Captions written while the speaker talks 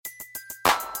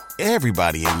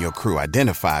Everybody in your crew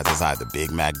identifies as either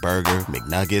Big Mac Burger,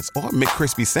 McNuggets, or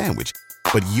McCrispy Sandwich.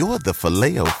 But you're the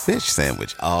Filet-O-Fish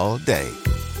Sandwich all day.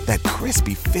 That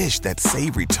crispy fish, that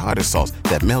savory tartar sauce,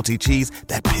 that melty cheese,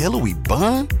 that pillowy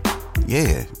bun.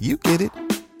 Yeah, you get it.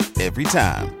 Every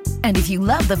time. And if you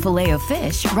love the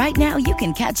Filet-O-Fish, right now you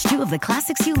can catch 2 of the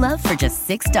classics you love for just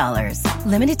 $6.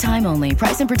 Limited time only.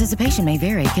 Price and participation may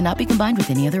vary. Cannot be combined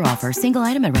with any other offer. Single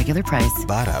item at regular price.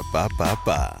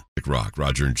 Ba-da-ba-ba-ba. Rock,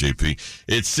 Roger and JP.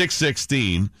 It's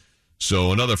 6:16,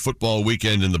 so another football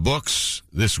weekend in the books.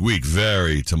 This week,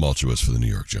 very tumultuous for the New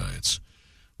York Giants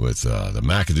with the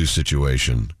Mcadoo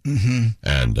situation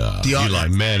and Eli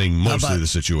Manning, mostly the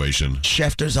situation.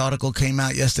 Schefter's article came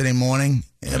out yesterday morning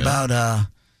about that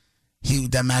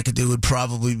Mcadoo would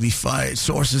probably be fired.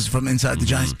 Sources from inside the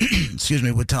Giants,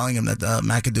 were telling him that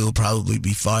Mcadoo will probably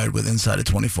be fired within inside of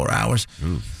 24 hours.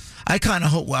 I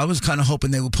was kind of hoping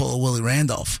they would pull a Willie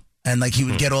Randolph. And, he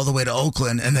would get all the way to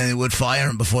Oakland, and then they would fire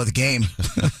him before the game.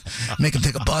 Make him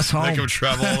take a bus home. Make him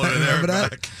travel all the way there. Remember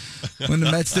that? When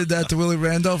the Mets did that to Willie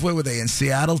Randolph? Where were they, in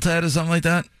Seattle, Ted, or something like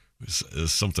that? It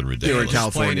was something ridiculous. They were in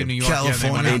California. In New York.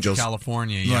 California. Yeah, Angels.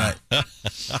 California, yeah. Right.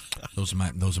 Those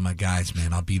are my guys,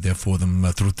 man. I'll be there for them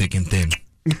through thick and thin.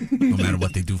 No matter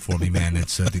what they do for me, man.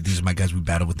 These are my guys. We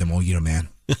battle with them all year, man.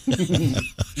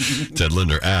 Ted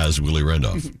Linder as Willie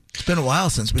Randolph. It's been a while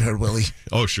since we heard Willie.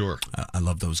 Oh, sure. I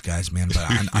love those guys, man. But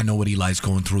I know what Eli's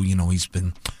going through. You know, he's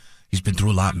been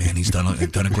through a lot, man. He's done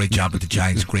a great job with the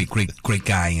Giants. Great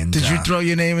guy. And did you throw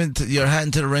your hat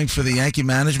into the ring for the Yankee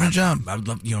management job? I would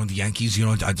love, the Yankees. The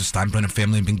Steinbrenner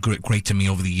family have been great to me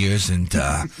over the years, and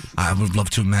I would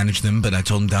love to manage them. But I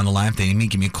told them down the line, if they need me,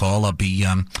 give me a call. I'll be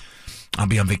on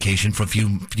vacation for a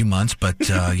few months, but It's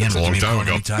a long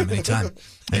time ago.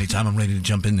 Anytime I'm ready to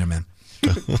jump in there, man.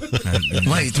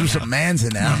 Well, you threw some mans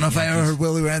in there. I don't know if I ever heard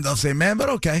Willie Randolph say man, but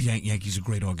okay. Yankees are a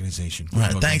great organization.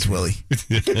 Right, thanks, Willie.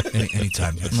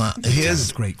 Anytime. Yes.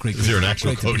 It's great. Is there an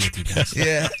actual coach?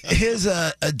 Yeah, here's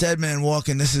a dead man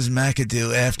walking. This is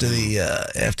Mcadoo after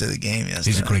the game yesterday.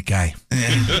 He's a great guy.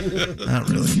 Yeah, not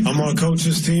really. I'm on a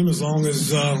coach's team as long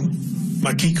as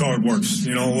my key card works.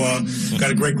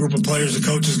 Got a great group of players and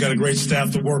coaches, got a great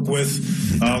staff to work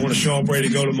with. I want to show up ready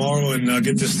to go tomorrow and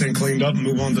get this thing cleaned up and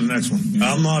move on to the next one.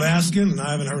 I'm not asking, and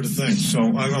I haven't heard a thing. So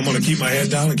I'm going to keep my head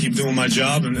down and keep doing my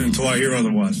job until I hear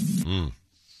otherwise.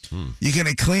 You're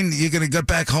going to get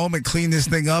back home and clean this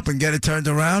thing up and get it turned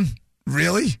around?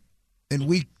 Really? In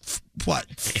week,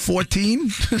 14?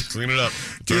 Clean it up.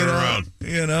 Turn it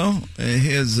around.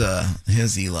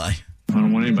 Here's Eli. I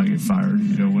don't want anybody to get fired.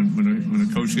 When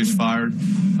a coach gets fired,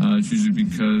 it's usually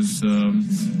because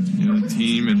the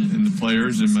team and the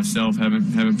players and myself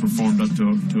haven't performed up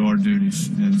to our duties,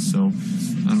 and so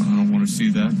I don't want to see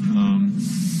that.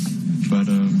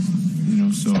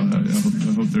 So I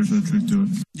hope there's no truth to it.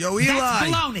 Yo,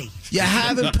 Eli, you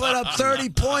haven't put up 30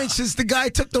 points since the guy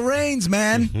took the reins,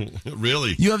 man.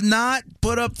 Really? You have not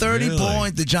put up 30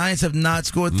 points. The Giants have not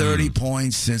scored 30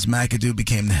 points since Mcadoo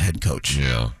became the head coach.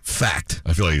 Yeah. Fact.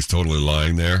 I feel like he's totally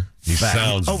lying there. He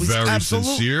sounds very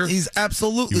sincere. He's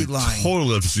absolutely lying.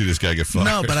 Totally love to see this guy get fired.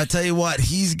 No, but I tell you what,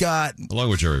 along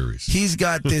with Jerry Reese, he's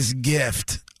got this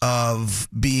gift of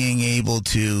being able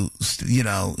to,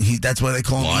 that's why they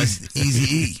call him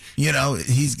Easy E.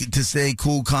 He's to stay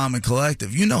cool, calm, and collective.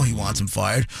 He wants him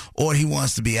fired, or he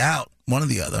wants to be out. One or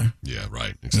the other. Yeah,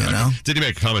 right. Exactly. Did he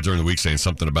make a comment during the week saying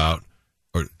something about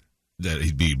that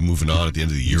he'd be moving on at the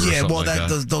end of the year? Yeah, or something like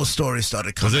that? Those stories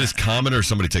started coming. Was it his comment or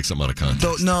somebody take something out of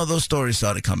context? No, those stories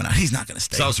started coming out. He's not going to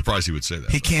stay. So I was surprised he would say that.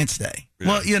 He can't stay.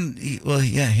 Yeah.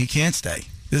 He can't stay.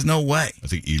 There's no way. I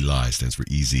think Eli stands for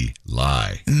easy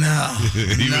lie. No.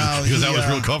 Because that was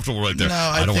real comfortable right there. No,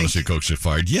 I don't want to see a coach get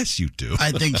fired. Yes, you do.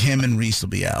 I think him and Reese will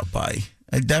be out by,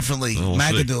 definitely,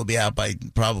 Mcadoo will be out by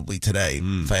probably today,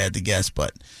 if I had to guess.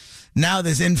 But now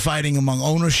there's infighting among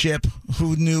ownership,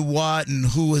 who knew what and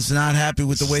who was not happy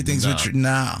with the way things were.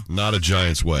 Not a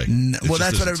Giants way. Well,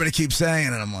 that's what everybody keeps saying,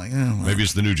 and I'm like, maybe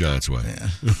it's the new Giants way.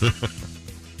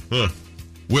 Yeah.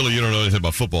 Willie, you don't know anything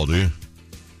about football, do you?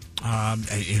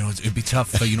 It'd be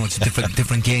tough. It's a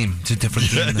different game. It's a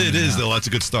different game. It is, though. That's a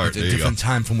good start. It's a different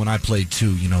time from when I played,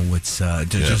 too. It's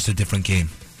just a different game.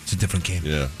 It's a different game.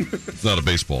 Yeah. It's not a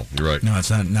baseball. You're right. No,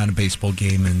 it's not a baseball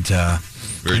game. And,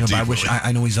 deep,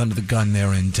 I know he's under the gun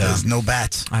there. And there's no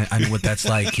bats. I know what that's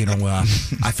like.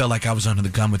 I felt like I was under the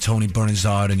gun with Tony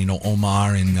Bernazard and,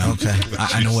 Omar. And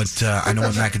I know what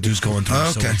Mcadoo's going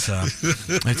through. Okay. So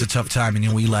it's a tough time. And,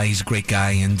 Eli, he's a great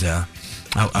guy. And,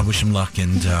 I wish him luck,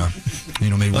 and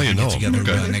maybe we can get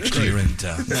together next year. And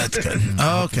that's good.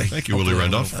 Okay. Thank you, Willie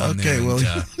Randolph. Okay, Willie.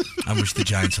 I wish the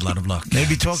Giants a lot of luck.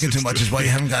 Maybe talking too much is why you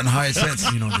haven't gotten hired since.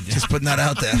 Just putting that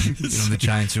out there. The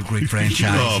Giants are a great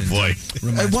franchise. Oh boy!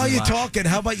 Hey, while you're talking,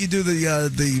 how about you do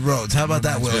the roads? How about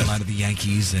that, Willie? A lot of the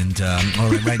Yankees, and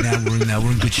right now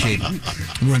we're in good shape.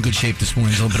 We're in good shape this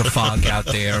morning. There's a little bit of fog out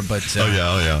there, but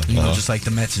just like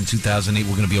the Mets in 2008,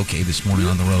 we're going to be okay this morning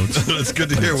on the roads. That's good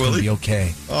to hear, Willie. Willie. Be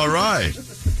okay. All right.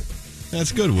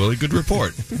 That's good, Willie. Good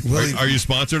report. Willie, are you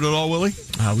sponsored at all, Willie?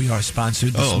 We are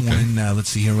sponsored this morning. Let's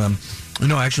see here.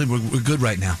 No, actually, we're good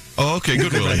right now. Oh, okay,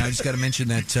 good, Willie. Right now. I just got to mention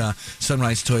that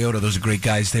Sunrise Toyota, those are great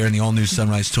guys there in the all-new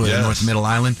Sunrise Toyota North Middle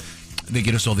Island. They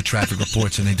get us all the traffic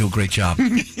reports, and they do a great job.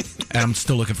 And I'm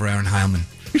still looking for Aaron Heilman.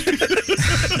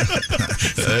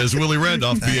 There's Willie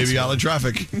Randolph, BAB Island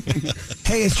Traffic.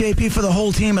 Hey, it's JP for the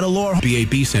whole team at Allure.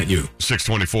 BAB sent you.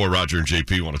 624, Roger and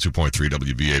JP, 102.3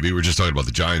 WBAB. We were just talking about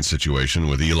the Giants situation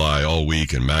with Eli all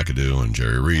week and Mcadoo and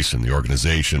Jerry Reese and the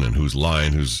organization and who's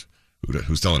lying, who's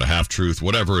telling a half-truth,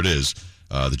 whatever it is.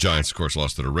 The Giants, of course,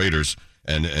 lost to the Raiders.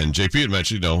 And JP had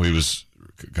mentioned, he was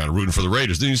kind of rooting for the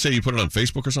Raiders. Didn't you say you put it on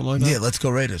Facebook or something like that? Yeah, let's go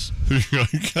Raiders.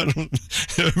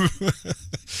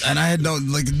 And I had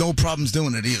no problems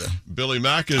doing it either. Billy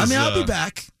Mack is... I'll be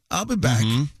back.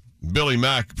 Mm-hmm. Billy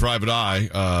Mack, Private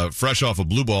Eye, fresh off of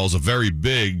Blue Balls, a very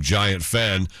big Giant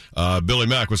fan. Billy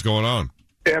Mack, what's going on?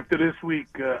 After this week,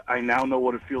 I now know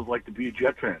what it feels like to be a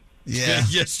Jet fan. Yeah.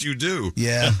 Yes, you do.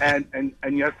 Yeah. And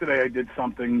yesterday I did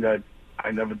something that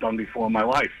I never done before in my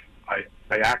life.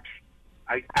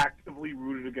 I actively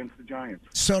rooted against the Giants.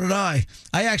 So did I.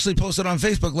 I actually posted on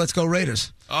Facebook, let's go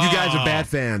Raiders. You guys are bad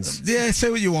fans. Yeah, say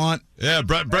what you want. Yeah,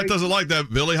 Brett doesn't like that,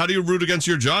 Billy. How do you root against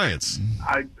your Giants?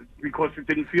 Because it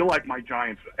didn't feel like my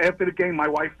Giants. After the game, my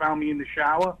wife found me in the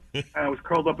shower, and I was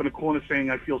curled up in a corner saying,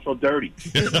 I feel so dirty.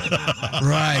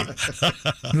 Right.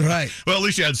 Well, at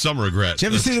least you had some regret. Did you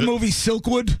ever see the movie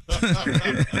Silkwood?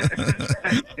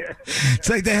 It's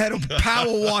like they had to power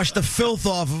wash the filth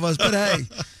off of us, but hey.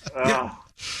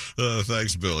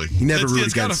 Thanks, Billy. You never root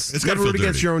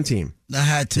against your own team. I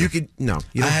had to. You don't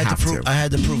have to. I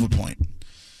had to prove a point.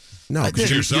 No,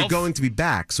 because you're going to be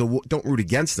back, so don't root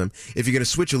against them. If you're going to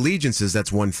switch allegiances,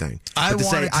 that's one thing. I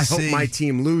hope my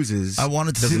team loses. I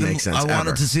wanted to see them. I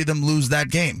wanted to see them lose that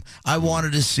game. I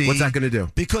wanted to see. What's that going to do?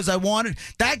 Because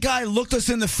that guy looked us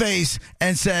in the face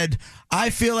and said, "I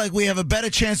feel like we have a better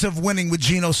chance of winning with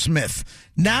Geno Smith."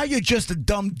 Now you're just a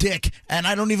dumb dick, and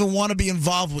I don't even want to be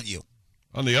involved with you.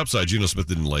 On the upside, Geno Smith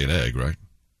didn't lay an egg, right?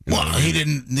 He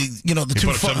didn't. He put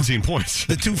up 17 points.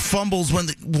 The two fumbles one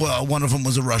of them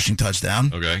was a rushing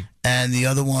touchdown. Okay. And the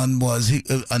other one was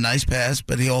a nice pass,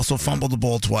 but he also fumbled the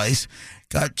ball twice,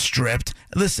 got stripped.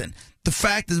 Listen, the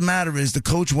fact of the matter is the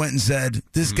coach went and said,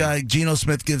 this guy, Geno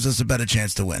Smith, gives us a better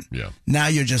chance to win. Yeah. Now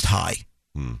you're just high.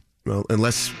 Well,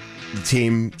 unless the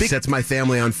team sets my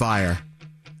family on fire,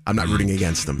 I'm not rooting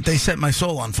against them. They set my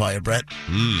soul on fire, Brett.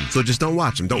 So just don't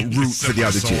watch them. Don't root for the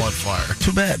other team. On fire.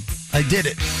 Too bad. I did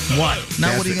it. What?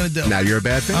 Now what are you going to do? Now you're a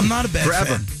bad fan? I'm not a bad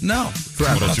fan. No.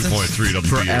 Forever. 102.3 WBAB.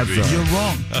 Forever. You're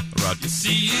wrong. Roger.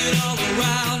 See it all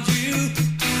around you.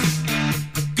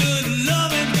 Good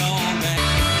loving gone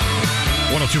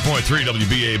bad. 102.3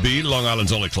 WBAB, Long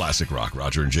Island's only classic rock.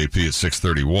 Roger and JP at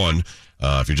 6:31.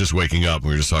 If you're just waking up,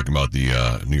 we were just talking about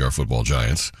the New York Football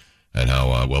Giants. And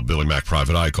how, Billy Mack,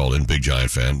 Private Eye, called in, big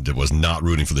Giant fan, was not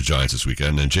rooting for the Giants this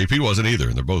weekend. And JP wasn't either.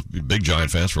 And they're both big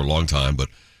Giant fans for a long time, but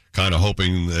kind of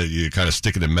hoping that you kind of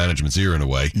stick it in management's ear in a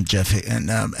way. And Jeff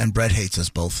and Brett hates us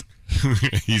both.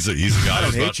 he's a guy. I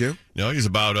don't hate you. No, he's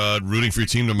about rooting for your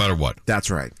team no matter what. That's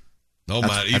right. No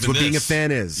matter. That's what being a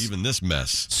fan is. Even this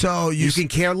mess. So you can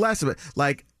care less of it.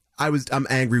 Like, I'm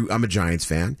angry. I'm a Giants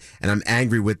fan, and I'm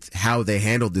angry with how they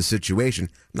handled this situation.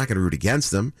 I'm not going to root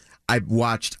against them. I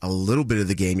watched a little bit of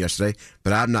the game yesterday,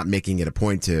 but I'm not making it a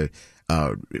point to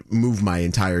move my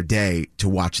entire day to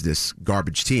watch this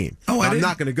garbage team. I'm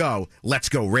not going to go, let's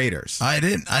go Raiders. I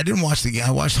didn't watch the game.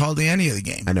 I watched hardly any of the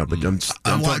game. I know, but I'm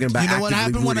talking about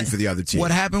actively rooting for the other team.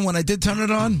 What happened when I did turn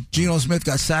it on? Geno Smith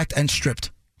got sacked and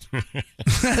stripped.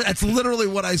 That's literally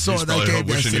what I saw in that game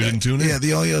wishing yesterday. You didn't tune in? Yeah,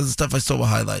 the only other stuff I saw were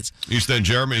highlights. East End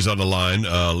Jeremy's on the line,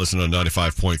 listening on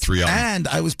 95.3. And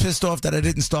I was pissed off that I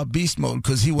didn't start beast mode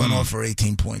because he went off for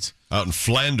 18 points. Out in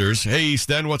Flanders. Hey,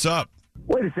 East End, what's up?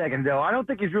 Wait a second, though. I don't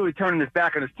think he's really turning his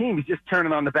back on his team. He's just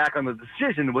turning on the back on the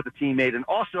decision what the team made. And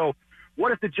also,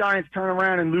 what if the Giants turn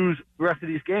around and lose the rest of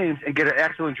these games and get an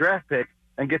excellent draft pick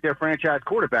and get their franchise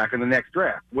quarterback in the next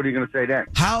draft? What are you going to say then?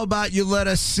 How about you let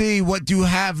us see what you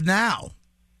have now?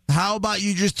 How about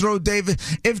you just throw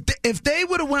Davis? If they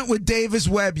would have went with Davis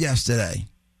Webb yesterday,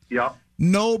 yeah,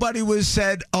 nobody was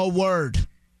said a word.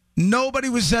 Nobody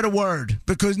was said a word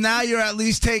because now you're at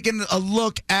least taking a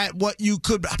look at what you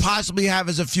could possibly have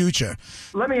as a future.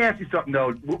 Let me ask you something,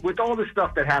 though. With all the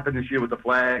stuff that happened this year with the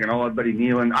flag and all everybody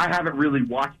kneeling, I haven't really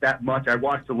watched that much. I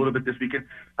watched a little bit this weekend.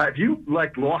 Have you,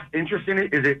 lost interest in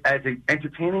it? Is it as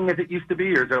entertaining as it used to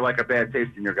be, or is there, a bad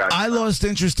taste in your guys' I lost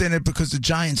interest in it because the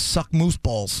Giants suck moose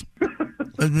balls.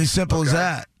 It's as simple as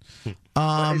that.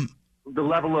 The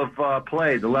level of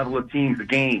play, the level of teams, the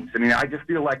games. I mean, I just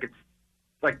feel like it's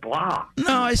blah.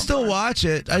 No, I still watch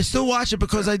it. I still watch it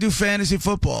because I do fantasy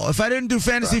football. If I didn't do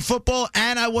fantasy football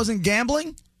and I wasn't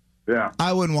gambling,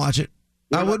 I wouldn't watch it.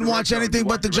 I wouldn't watch anything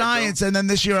but the Giants, and then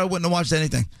this year I wouldn't have watched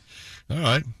anything. All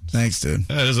right. Thanks, dude.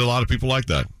 Yeah, there's a lot of people like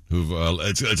that who've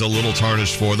it's a little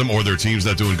tarnished for them, or their team's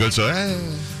not doing good. So, the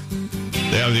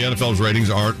NFL's ratings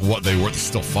aren't what they were. They're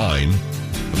still fine.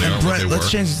 They aren't Brett, what they let's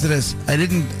were. change it to this. I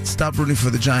didn't stop rooting for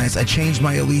the Giants. I changed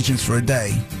my allegiance for a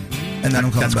day, and then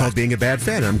I'm coming That's back. called being a bad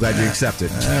fan. I'm glad you accept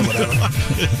it. Whatever.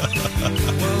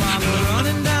 Well, I'm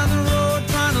running down the road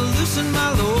trying to loosen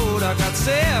my load. I got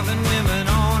 7 women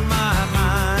on my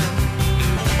mind.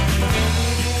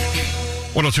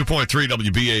 102.3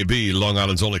 WBAB, Long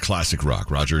Island's only classic rock.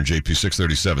 Roger and JP,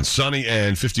 637. Sunny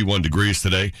and 51 degrees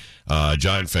today.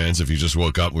 Giant fans, if you just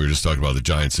woke up, we were just talking about the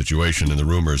Giant situation and the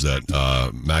rumors that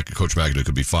Coach Mcadoo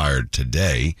could be fired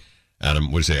today. Adam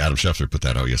Schefter put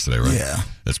that out yesterday, right? Yeah.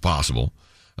 It's possible.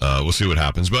 We'll see what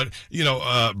happens. But,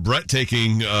 Brett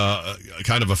taking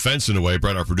kind of offense in a way,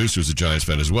 Brett, our producer, is a Giants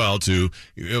fan as well, to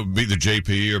be the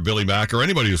JP or Billy Mack or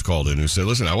anybody who's called in who said,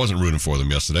 listen, I wasn't rooting for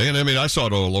them yesterday. And, I saw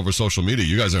it all over social media.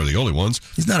 You guys aren't the only ones.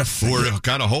 He's not a fan. We're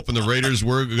kind of hoping the Raiders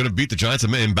were going to beat the Giants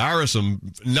and embarrass them,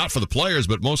 not for the players,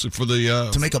 but mostly for the...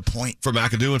 to make a point. For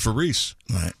Mcadoo and for Reese.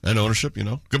 Right. And ownership,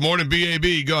 Good morning,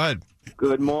 BAB. Go ahead.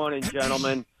 Good morning,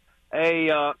 gentlemen.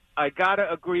 Hey, I got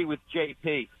to agree with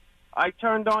JP. I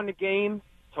turned on the game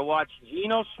to watch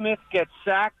Geno Smith get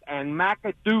sacked and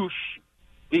Mcadoo,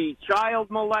 the child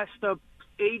molester,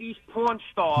 80s porn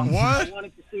star. What? I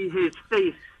wanted to see his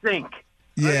face sink.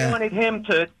 Yeah. I wanted him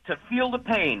to feel the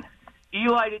pain.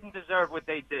 Eli didn't deserve what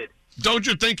they did. Don't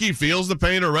you think he feels the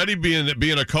pain already,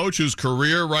 being a coach whose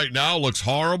career right now looks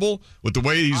horrible with the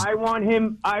way he's I want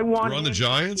him run the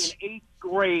Giants? To be an 8th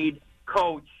grade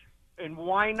coach, and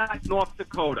why not North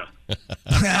Dakota?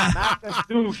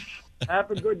 Mcadoo.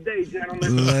 Have a good day,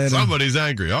 gentlemen. Later. Somebody's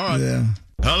angry. All right. Yeah.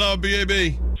 Hello,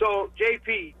 BAB. So,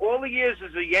 JP, all the years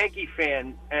as a Yankee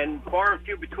fan, and far and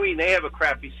few between, they have a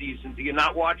crappy season. Do you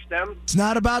not watch them? It's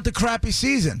not about the crappy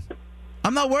season.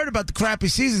 I'm not worried about the crappy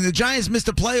season. The Giants missed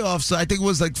the playoffs, I think it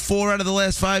was 4 out of the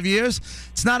last 5 years.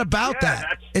 It's not about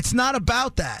that. It's not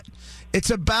about that. It's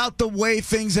about the way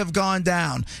things have gone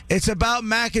down. It's about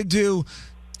Mcadoo,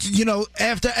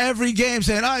 after every game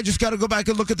saying, I just got to go back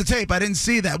and look at the tape. I didn't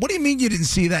see that. What do you mean you didn't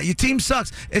see that? Your team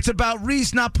sucks. It's about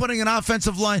Reese not putting an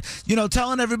offensive line,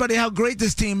 telling everybody how great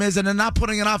this team is and then not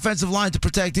putting an offensive line to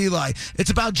protect Eli.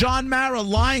 It's about John Mara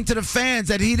lying to the fans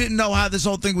that he didn't know how this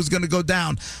whole thing was going to go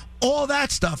down. All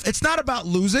that stuff. It's not about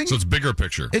losing. So it's bigger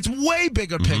picture. It's way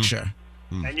bigger picture.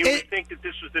 And you would think that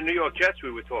this was the New York Jets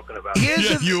we were talking about.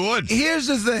 You would. Here's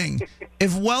the thing.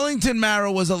 If Wellington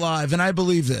Mara was alive, and I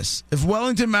believe this, if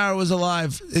Wellington Mara was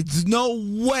alive, it's no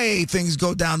way things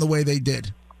go down the way they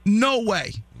did. No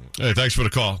way. Hey, thanks for the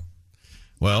call.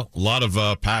 Well, a lot of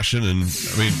passion and,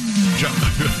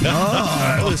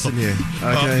 Listen here.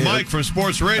 Okay. Mike from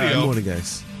Sports Radio. Good morning,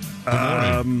 guys. Good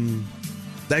morning.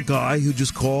 That guy who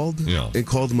just called and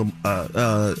called him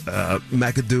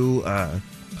Mcadoo,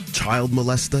 child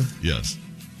molester. Yes.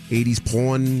 80s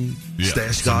porn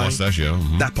stash guy. Mustache, yeah.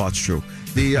 Mm-hmm. That part's true.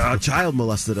 The child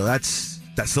molester, though,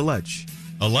 that's alleged.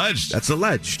 Alleged? That's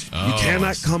alleged. Oh, you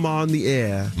cannot come on the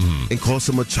air and call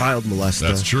someone a child molester.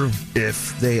 That's true.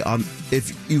 If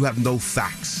you have no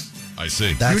facts. I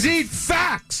see. You need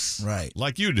facts. Right.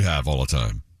 Like you'd have all the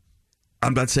time.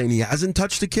 I'm not saying he hasn't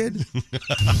touched a kid.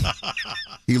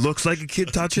 He looks like a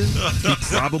kid touching. He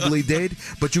probably did.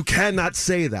 But you cannot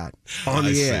say that on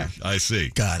the air. I see.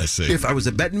 Got it. I see. If I was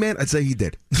a betting man, I'd say he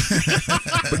did.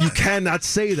 But you cannot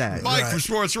say that. Mike from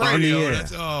Sports On Radio.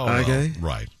 the air. Okay?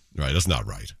 Right. That's not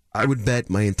right. I would bet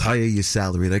my entire year's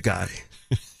salary that guy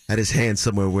had his hand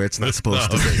somewhere where it's not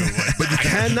supposed to be. But you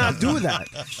cannot do that.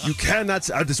 You cannot.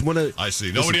 I just want to. I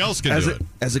see. Nobody else can do it.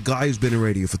 As a guy who's been in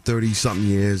radio for 30-something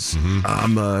years,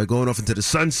 I'm going off into the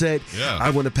sunset. Yeah. I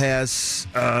want to pass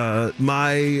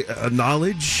my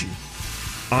knowledge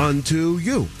on to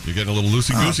you. You're getting a little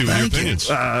loosey-goosey with your opinions.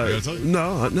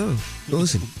 No.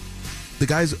 Listen, the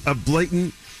guy's a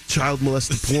blatant child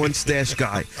molester porn stash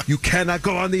guy. You cannot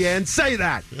go on the air and say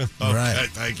that. Okay,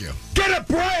 thank you. Get a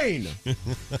brain!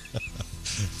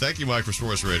 Thank you, Mike, for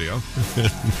Sports Radio.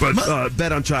 But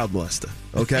bet on child molester,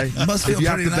 okay? Must feel if you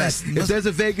have pretty to nice. bet. If there's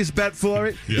a Vegas bet for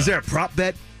it, is there a prop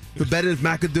bet for betting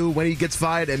Mcadoo when he gets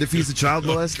fired? And if he's a child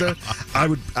molester,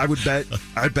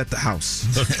 I'd bet the house.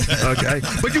 Okay?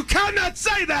 But you cannot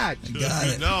say that! Got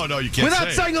it. No, you can't without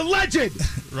say saying alleged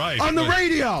on the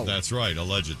radio. That's right,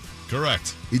 alleged.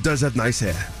 Correct. He does have nice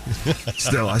hair.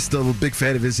 I'm still a big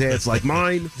fan of his hair. It's like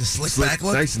mine. The slick back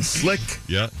look? Nice and slick.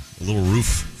 Yeah, a little roof.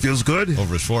 Feels good.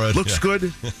 Over his forehead. Looks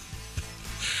good.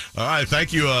 All right,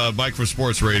 thank you, Mike, for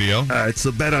Sports Radio. All right,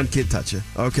 so bet on Kid Toucher,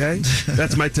 okay?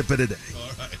 That's my tip of the day.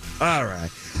 All right.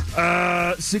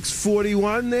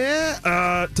 6:41 there.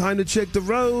 Time to check the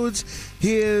roads.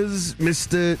 Here's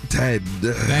Mr. Ted.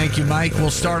 Thank you, Mike. We'll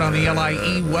start on the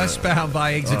LIE westbound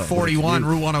by exit 41,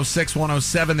 Route 106,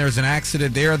 107. There's an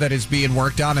accident there that is being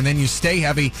worked on, and then you stay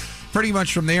heavy pretty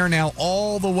much from there now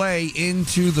all the way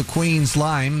into the Queens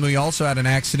line. We also had an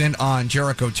accident on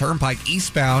Jericho Turnpike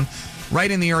eastbound,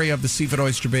 right in the area of the Seafood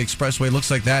Oyster Bay Expressway.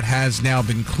 Looks like that has now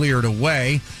been cleared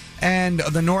away. And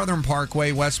the Northern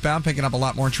Parkway westbound picking up a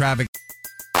lot more traffic.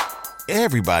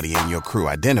 Everybody in your crew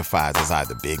identifies as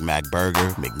either Big Mac Burger,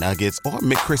 McNuggets, or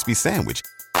McCrispy Sandwich.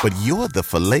 But you're the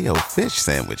Filet-O-Fish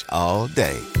Sandwich all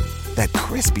day. That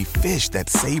crispy fish, that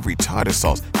savory tartar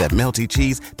sauce, that melty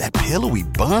cheese, that pillowy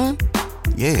bun.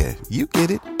 Yeah, you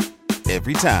get it.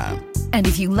 Every time. And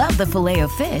if you love the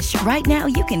Filet-O-Fish, right now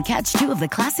you can catch two of the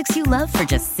classics you love for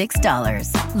just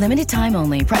 $6. Limited time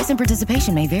only. Price and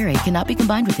participation may vary. Cannot be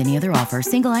combined with any other offer.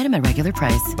 Single item at regular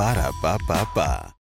price. Ba-da-ba-ba-ba.